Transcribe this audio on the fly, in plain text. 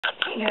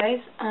Hey guys,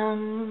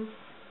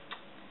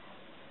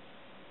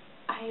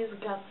 I just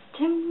got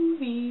 10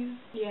 movies.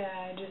 Yeah,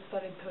 I just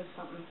thought I'd post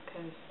something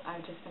because I've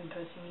just been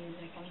posting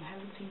music and you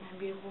haven't seen my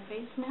beautiful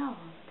face now.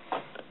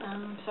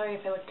 I'm sorry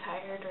if I look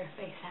tired or if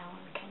I sound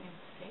kind of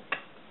sick.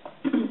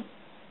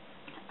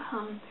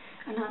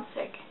 I'm not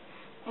sick.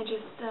 I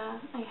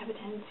have a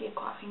tendency of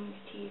coughing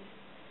these teeth.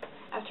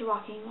 After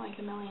walking like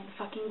a million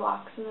fucking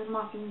blocks and then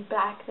walking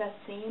back that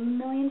same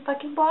million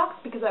fucking blocks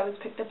because I was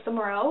picked up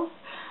somewhere else.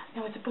 I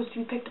was supposed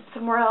to be picked up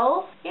somewhere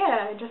else.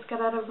 Yeah, I just got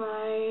out of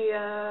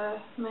my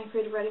my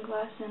creative writing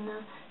class and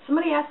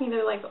somebody asked me,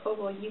 they're like, oh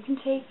well, you can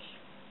take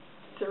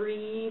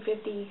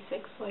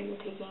 356 while you're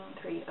taking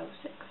 306.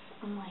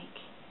 I'm like,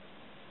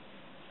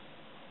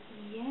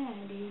 yeah,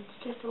 dude,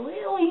 it's just a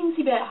little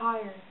eensy bit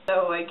higher.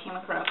 So I came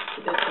across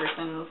this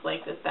person who's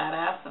like this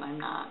badass and I'm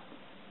not.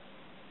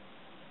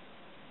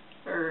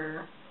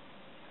 Or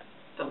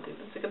don't think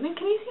that's a good thing.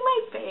 Can you see my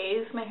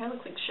face? My hair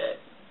looks like shit.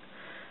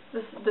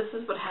 This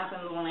is what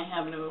happens when I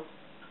have no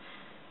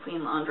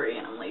clean laundry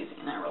and I'm lazy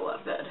and I roll out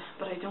of bed.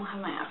 But I don't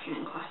have my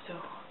afternoon class, so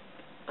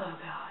oh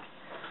god,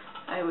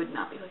 I would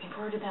not be looking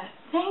forward to that.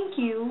 Thank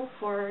you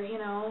for, you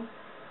know,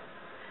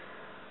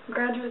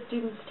 graduate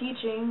students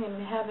teaching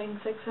and having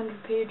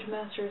 600-page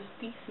master's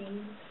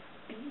theses.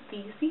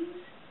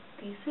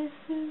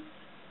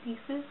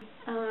 Thesis.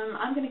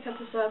 I'm gonna cut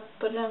this up,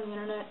 put it on the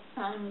internet.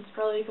 It's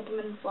probably a couple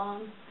minutes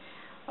long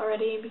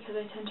already because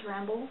I tend to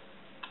ramble.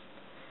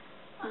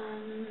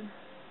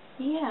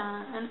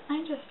 Yeah, and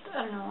I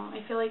don't know, I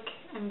feel like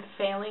I'm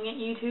failing at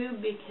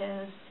YouTube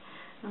because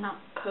I'm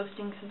not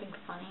posting something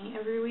funny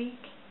every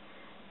week.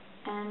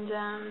 And,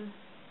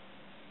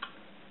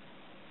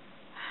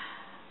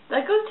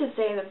 that goes to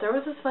say that there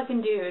was this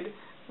fucking dude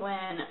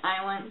when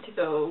I went to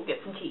go get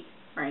some tea,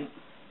 right?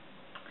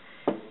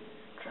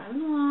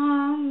 Driving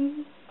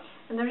along,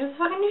 and there's this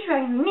fucking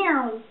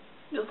douchebag,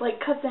 just like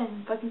cuts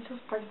in, fucking steals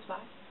parking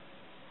spot.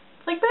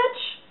 It's like,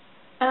 bitch!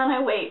 And then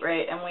I wait,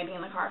 right? I'm waiting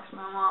in the car because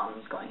my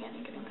mom's going in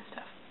and getting the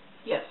stuff.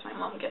 Yes, my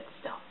mom gets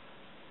stuff.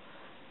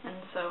 And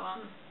so,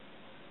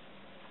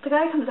 the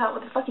guy comes out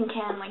with a fucking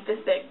can like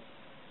this big.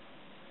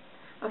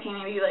 Okay,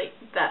 maybe like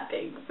that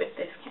big with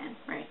this can,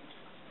 right?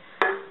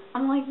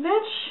 I'm like,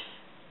 bitch!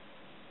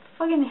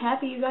 Fucking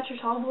happy you got your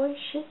tall boy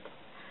shit.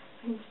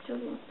 And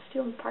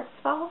stealing parts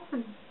valve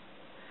and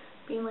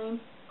being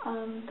lame.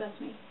 That's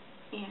me.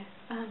 Yeah.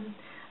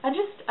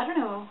 I don't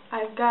know.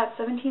 I've got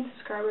 17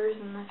 subscribers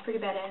and that's pretty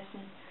badass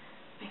and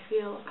I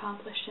feel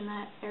accomplished in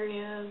that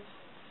area of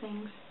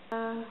things.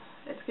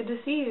 It's good to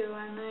see you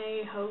and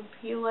I hope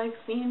you like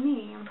seeing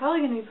me. I'm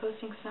probably going to be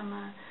posting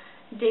some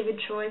David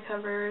Choi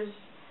covers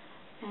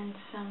and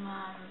some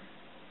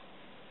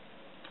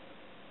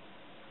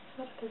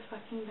what other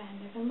fucking band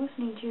I've been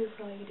listening to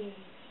for like days.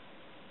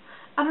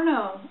 I don't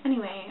know.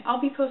 Anyway, I'll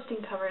be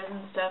posting covers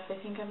and stuff. I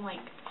think I'm like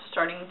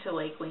starting to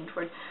like lean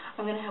towards.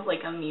 I'm gonna have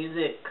like a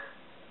music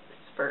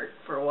spurt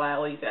for a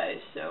while, you guys.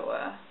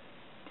 So,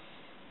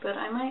 but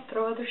I might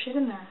throw other shit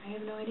in there. I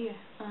have no idea.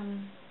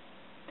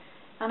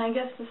 And I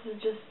guess this is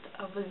just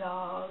a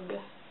vlog.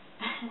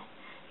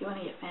 If you want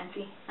to get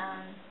fancy.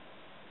 I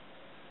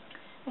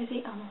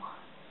say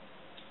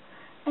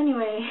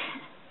Anyway.